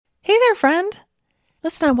Hey there, friend.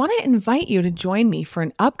 Listen, I want to invite you to join me for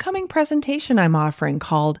an upcoming presentation I'm offering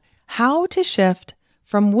called How to Shift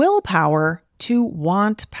from Willpower to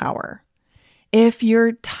Want Power. If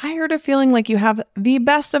you're tired of feeling like you have the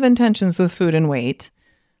best of intentions with food and weight,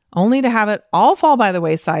 only to have it all fall by the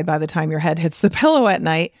wayside by the time your head hits the pillow at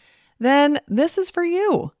night, then this is for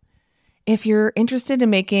you. If you're interested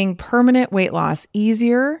in making permanent weight loss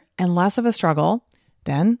easier and less of a struggle,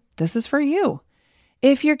 then this is for you.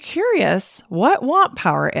 If you're curious what want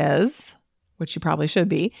power is, which you probably should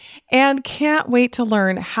be, and can't wait to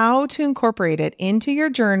learn how to incorporate it into your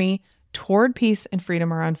journey toward peace and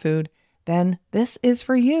freedom around food, then this is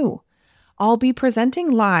for you. I'll be presenting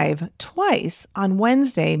live twice on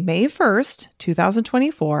Wednesday, May 1st,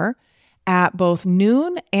 2024, at both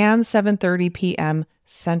noon and 7:30 p.m.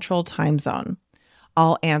 Central Time Zone.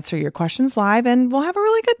 I'll answer your questions live and we'll have a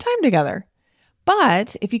really good time together.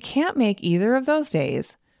 But if you can't make either of those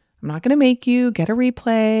days, I'm not going to make you get a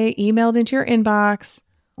replay emailed into your inbox,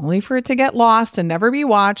 only for it to get lost and never be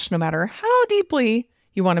watched, no matter how deeply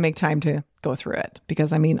you want to make time to go through it.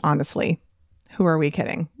 Because, honestly, who are we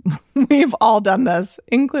kidding? We've all done this,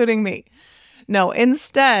 including me. No,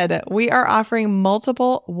 instead, we are offering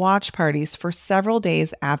multiple watch parties for several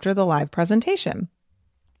days after the live presentation.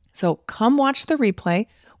 So come watch the replay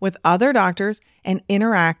with other doctors and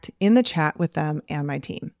interact in the chat with them and my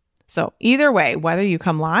team. So either way, whether you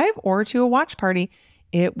come live or to a watch party,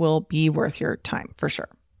 it will be worth your time for sure.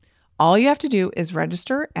 All you have to do is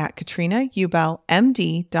register at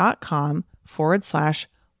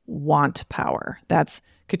katrinaubelmd.com/wantpower. That's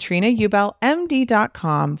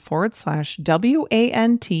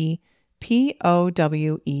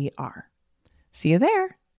katrinaubelmd.com/WANTPOWER. See you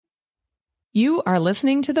there. You are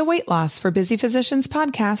listening to the Weight Loss for Busy Physicians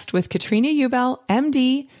podcast with Katrina Ubel,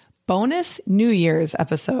 MD, bonus New Year's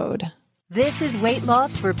episode. This is Weight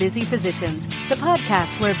Loss for Busy Physicians, the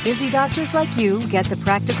podcast where busy doctors like you get the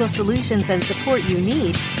practical solutions and support you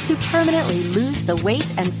need to permanently lose the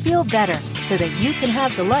weight and feel better so that you can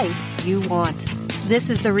have the life you want. This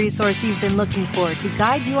is the resource you've been looking for to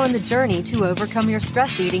guide you on the journey to overcome your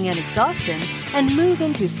stress eating and exhaustion and move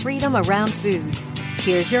into freedom around food.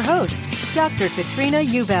 Here's your host, Dr. Katrina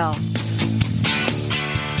Ubel.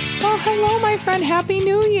 Well, hello, my friend. Happy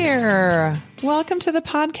New Year. Welcome to the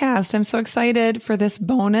podcast. I'm so excited for this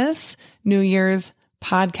bonus New Year's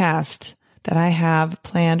podcast that I have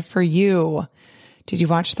planned for you. Did you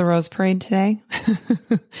watch the Rose Parade today?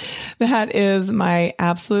 That is my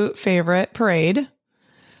absolute favorite parade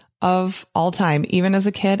of all time. Even as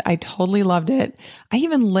a kid, I totally loved it. I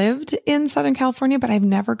even lived in Southern California, but I've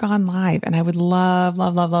never gone live. And I would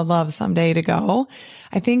love someday to go.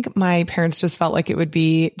 I think my parents just felt like it would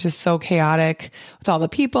be just so chaotic with all the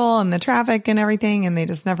people and the traffic and everything. And they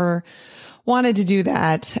just never wanted to do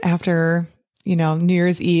that after, New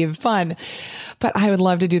Year's Eve fun. But I would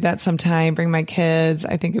love to do that sometime, bring my kids.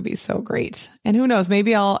 I think it'd be so great. And who knows,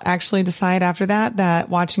 maybe I'll actually decide after that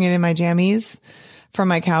watching it in my jammies from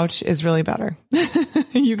my couch is really better.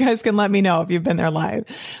 You guys can let me know if you've been there live.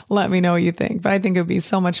 Let me know what you think. But I think it would be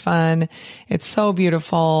so much fun. It's so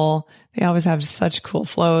beautiful. They always have such cool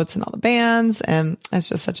floats and all the bands. And it's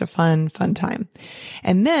just such a fun time.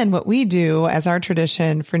 And then what we do as our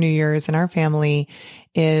tradition for New Year's in our family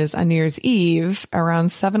is on New Year's Eve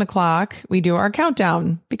around 7:00, we do our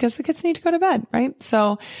countdown because the kids need to go to bed, right?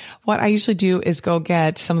 So what I usually do is go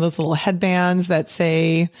get some of those little headbands that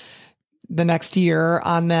say the next year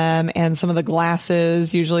on them, and some of the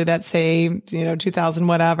glasses usually that say, 2000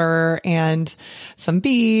 whatever, and some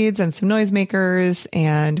beads and some noisemakers.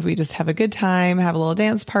 And we just have a good time, have a little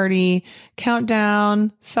dance party,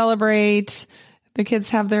 countdown, celebrate. The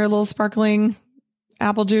kids have their little sparkling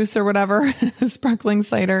apple juice or whatever, sparkling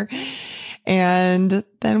cider. And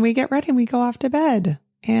then we get ready and we go off to bed.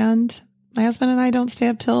 And my husband and I don't stay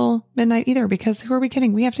up till midnight either, because who are we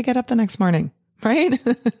kidding? We have to get up the next morning. Right?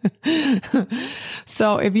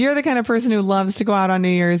 So if you're the kind of person who loves to go out on New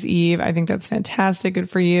Year's Eve, I think that's fantastic. Good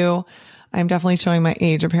for you. I'm definitely showing my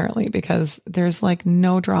age apparently, because there's like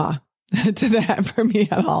no draw to that for me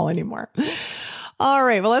at all anymore. All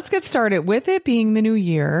right. Well, let's get started. With it being the new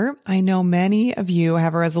year, I know many of you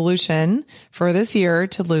have a resolution for this year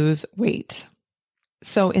to lose weight.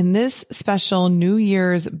 So in this special New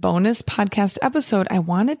Year's bonus podcast episode, I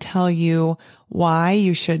want to tell you why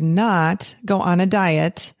you should not go on a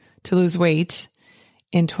diet to lose weight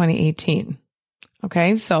in 2018.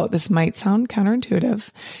 Okay. So this might sound counterintuitive.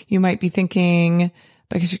 You might be thinking,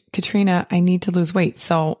 but Katrina, I need to lose weight.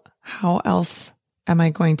 So how else am I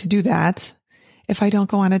going to do that? if I don't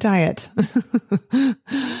go on a diet?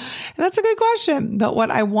 That's a good question. But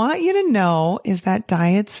what I want you to know is that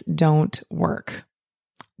diets don't work.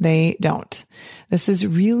 They don't. This is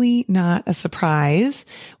really not a surprise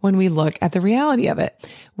when we look at the reality of it.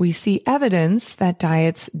 We see evidence that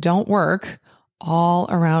diets don't work all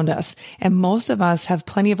around us. And most of us have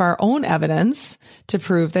plenty of our own evidence to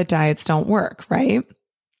prove that diets don't work, right?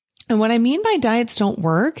 And what I mean by diets don't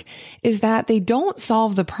work is that they don't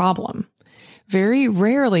solve the problem. Very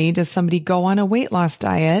rarely does somebody go on a weight loss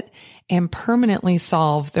diet and permanently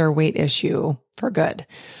solve their weight issue for good.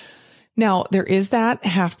 Now, there is that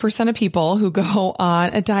 0.5% of people who go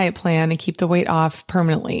on a diet plan and keep the weight off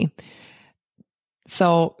permanently.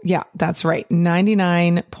 So yeah, that's right.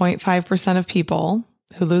 99.5% of people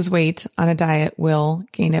who lose weight on a diet will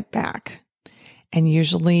gain it back, and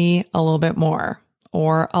usually a little bit more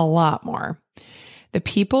or a lot more. The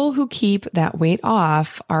people who keep that weight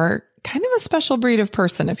off are kind of a special breed of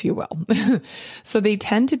person, if you will. So they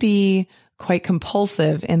tend to be quite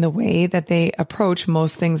compulsive in the way that they approach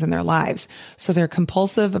most things in their lives. So they're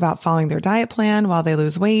compulsive about following their diet plan while they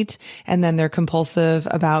lose weight, and then they're compulsive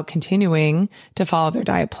about continuing to follow their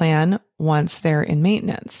diet plan once they're in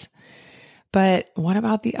maintenance. But what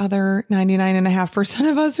about the other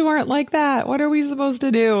 99.5% of us who aren't like that? What are we supposed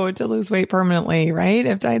to do to lose weight permanently, right?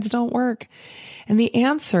 If diets don't work? And the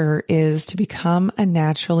answer is to become a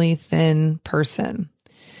naturally thin person.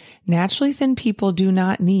 Naturally thin people do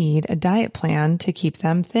not need a diet plan to keep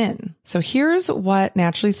them thin. So here's what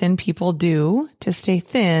naturally thin people do to stay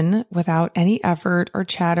thin without any effort or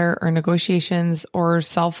chatter or negotiations or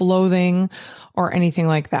self-loathing or anything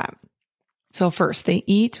like that. So first, they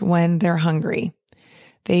eat when they're hungry.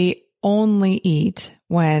 They only eat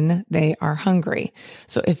when they are hungry.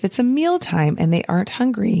 So if it's a mealtime and they aren't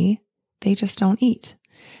hungry, they just don't eat.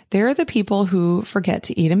 They're the people who forget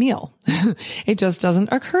to eat a meal. It just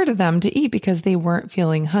doesn't occur to them to eat because they weren't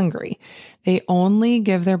feeling hungry. They only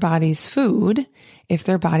give their bodies food if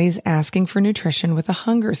their body's asking for nutrition with a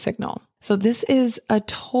hunger signal. So this is a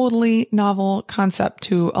totally novel concept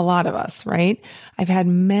to a lot of us, right? I've had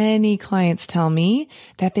many clients tell me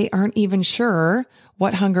that they aren't even sure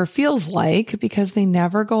what hunger feels like because they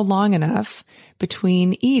never go long enough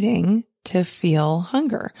between eating to feel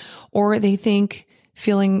hunger, or they think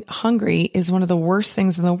feeling hungry is one of the worst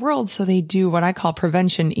things in the world. So they do what I call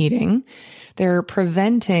prevention eating. They're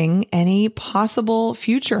preventing any possible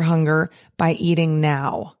future hunger by eating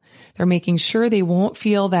now. They're making sure they won't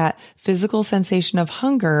feel that physical sensation of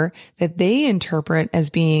hunger that they interpret as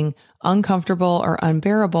being uncomfortable or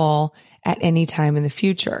unbearable at any time in the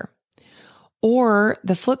future. Or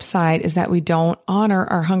the flip side is that we don't honor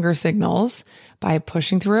our hunger signals by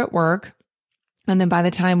pushing through at work. And then by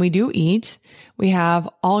the time we do eat, we have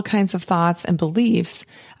all kinds of thoughts and beliefs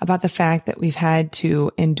about the fact that we've had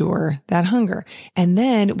to endure that hunger. And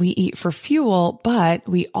then we eat for fuel, but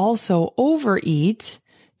we also overeat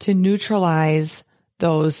to neutralize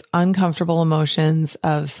those uncomfortable emotions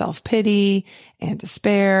of self-pity and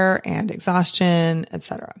despair and exhaustion,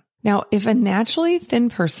 etc. Now, if a naturally thin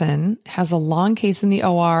person has a long case in the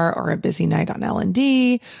OR or a busy night on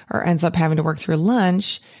L&D or ends up having to work through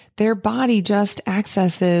lunch, their body just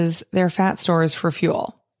accesses their fat stores for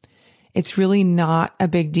fuel. It's really not a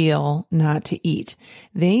big deal not to eat.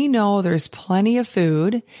 They know there's plenty of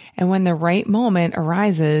food, and when the right moment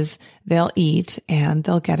arises, they'll eat and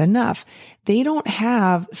they'll get enough. They don't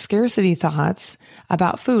have scarcity thoughts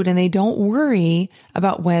about food, and they don't worry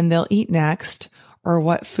about when they'll eat next or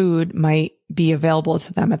what food might be available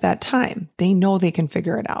to them at that time. They know they can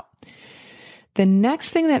figure it out. The next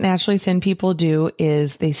thing that naturally thin people do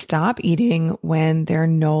is they stop eating when they're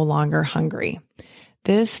no longer hungry.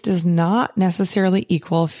 This does not necessarily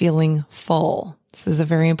equal feeling full. This is a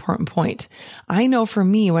very important point. I know for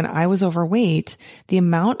me, when I was overweight, the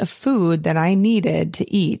amount of food that I needed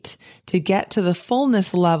to eat to get to the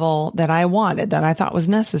fullness level that I wanted, that I thought was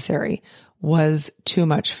necessary, was too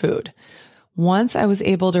much food. Once I was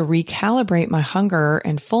able to recalibrate my hunger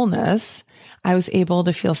and fullness, I was able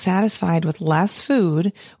to feel satisfied with less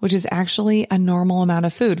food, which is actually a normal amount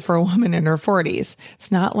of food for a woman in her 40s.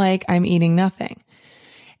 It's not like I'm eating nothing.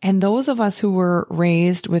 And those of us who were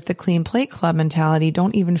raised with the clean plate club mentality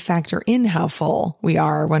don't even factor in how full we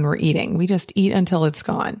are when we're eating. We just eat until it's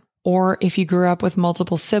gone. Or if you grew up with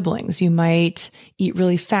multiple siblings, you might eat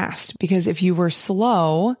really fast because if you were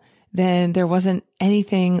slow, then there wasn't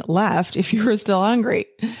anything left if you were still hungry.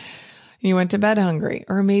 You went to bed hungry,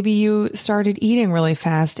 or maybe you started eating really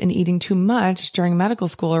fast and eating too much during medical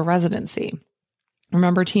school or residency.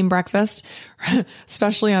 Remember team breakfast?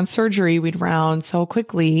 Especially on surgery, we'd round so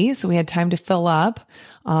quickly. So we had time to fill up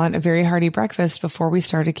on a very hearty breakfast before we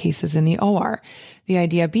started cases in the OR. The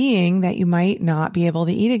idea being that you might not be able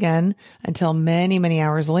to eat again until many, many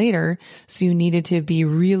hours later. So you needed to be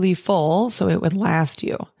really full so it would last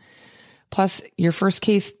you. Plus, your first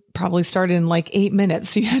case probably started in like 8 minutes.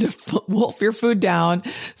 So you had to wolf your food down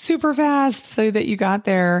super fast so that you got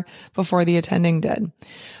there before the attending did.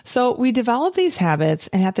 So we develop these habits,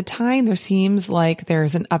 and at the time there seems like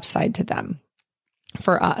there's an upside to them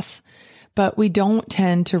for us, but we don't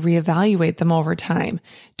tend to reevaluate them over time.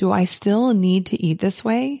 Do I still need to eat this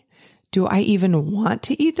way? Do I even want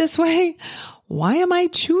to eat this way? Why am I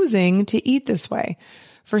choosing to eat this way?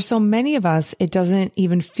 For so many of us, it doesn't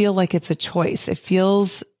even feel like it's a choice. It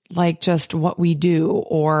feels like just what we do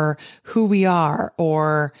or who we are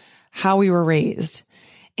or how we were raised.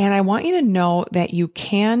 And I want you to know that you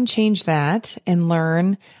can change that and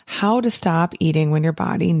learn how to stop eating when your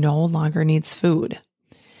body no longer needs food.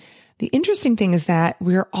 The interesting thing is that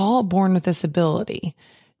we're all born with this ability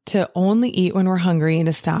to only eat when we're hungry and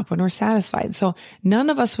to stop when we're satisfied. So none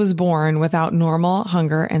of us was born without normal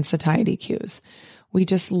hunger and satiety cues. We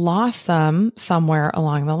just lost them somewhere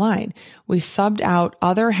along the line. We subbed out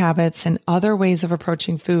other habits and other ways of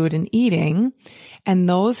approaching food and eating, and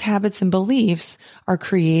those habits and beliefs are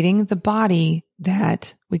creating the body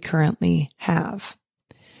that we currently have.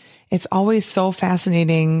 It's always so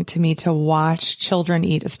fascinating to me to watch children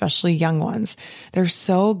eat, especially young ones. They're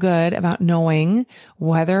so good about knowing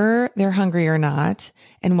whether they're hungry or not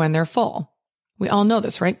and when they're full. We all know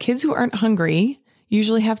this, right? Kids who aren't hungry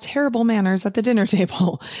usually have terrible manners at the dinner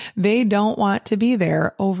table. They don't want to be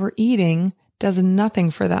there. Overeating does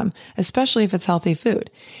nothing for them, especially if it's healthy food.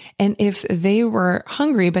 And if they were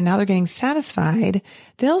hungry, but now they're getting satisfied,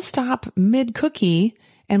 they'll stop mid-cookie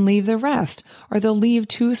and leave the rest, or they'll leave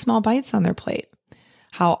 2 small bites on their plate.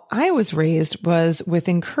 How I was raised was with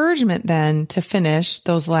encouragement then to finish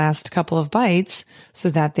those last couple of bites so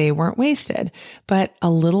that they weren't wasted. But a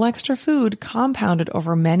little extra food compounded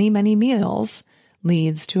over many, many meals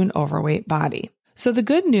leads to an overweight body. So the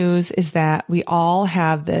good news is that we all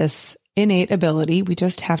have this innate ability. We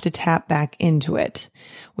just have to tap back into it.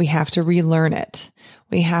 We have to relearn it.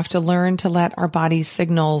 We have to learn to let our body's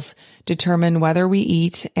signals determine whether we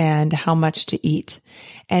eat and how much to eat.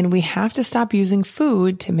 And we have to stop using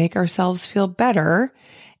food to make ourselves feel better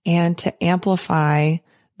and to amplify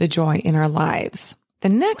the joy in our lives. The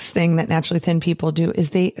next thing that naturally thin people do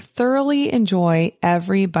is they thoroughly enjoy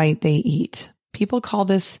every bite they eat. People call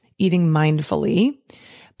this eating mindfully,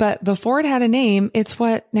 but before it had a name, it's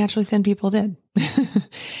what naturally thin people did.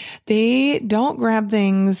 They don't grab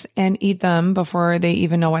things and eat them before they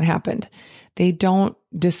even know what happened. They don't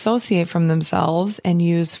dissociate from themselves and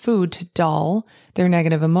use food to dull their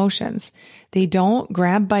negative emotions. They don't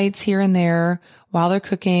grab bites here and there while they're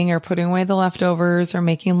cooking or putting away the leftovers or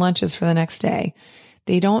making lunches for the next day.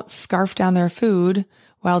 They don't scarf down their food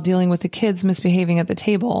while dealing with the kids misbehaving at the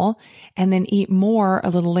table and then eat more a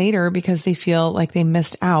little later because they feel like they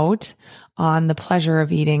missed out on the pleasure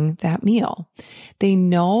of eating that meal. They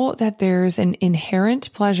know that there's an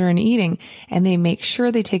inherent pleasure in eating, and they make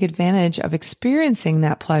sure they take advantage of experiencing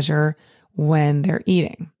that pleasure when they're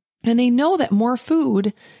eating. And they know that more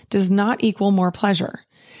food does not equal more pleasure.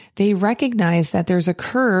 They recognize that there's a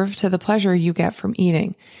curve to the pleasure you get from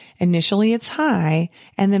eating. Initially, it's high,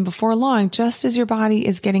 and then before long, just as your body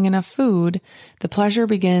is getting enough food, the pleasure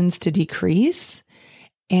begins to decrease,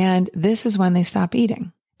 and this is when they stop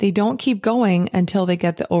eating. They don't keep going until they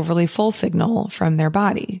get the overly full signal from their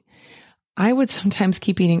body. I would sometimes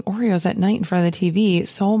keep eating Oreos at night in front of the TV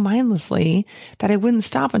so mindlessly that I wouldn't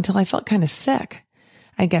stop until I felt kind of sick.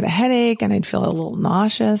 I'd get a headache and I'd feel a little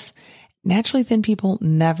nauseous. Naturally thin people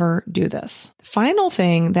never do this. The final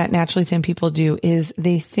thing that naturally thin people do is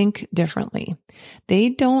they think differently. They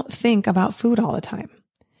don't think about food all the time.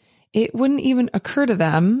 It wouldn't even occur to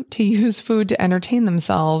them to use food to entertain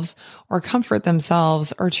themselves or comfort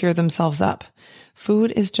themselves or cheer themselves up.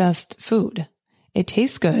 Food is just food. It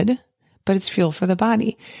tastes good, but it's fuel for the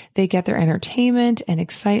body. They get their entertainment and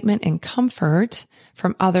excitement and comfort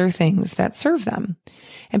from other things that serve them.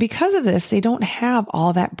 And because of this, they don't have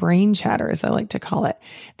all that brain chatter, as I like to call it.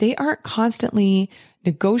 They aren't constantly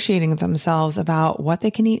negotiating with themselves about what they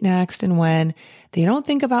can eat next and when. They don't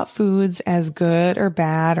think about foods as good or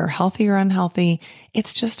bad or healthy or unhealthy.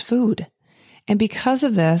 It's just food. And because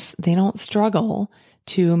of this, they don't struggle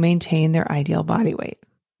to maintain their ideal body weight.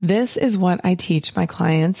 This is what I teach my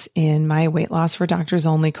clients in my Weight Loss for Doctors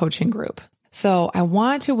Only coaching group. So I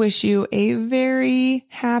want to wish you a very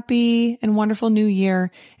happy and wonderful new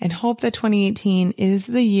year and hope that 2018 is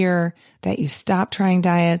the year that you stop trying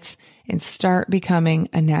diets and start becoming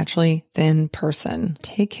a naturally thin person.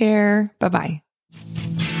 Take care. Bye-bye.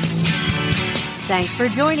 Thanks for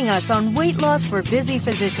joining us on Weight Loss for Busy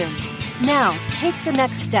Physicians. Now, take the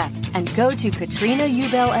next step and go to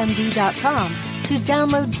KatrinaUbellMD.com to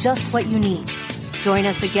download just what you need. Join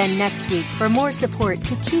us again next week for more support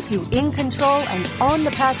to keep you in control and on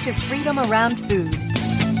the path to freedom around food.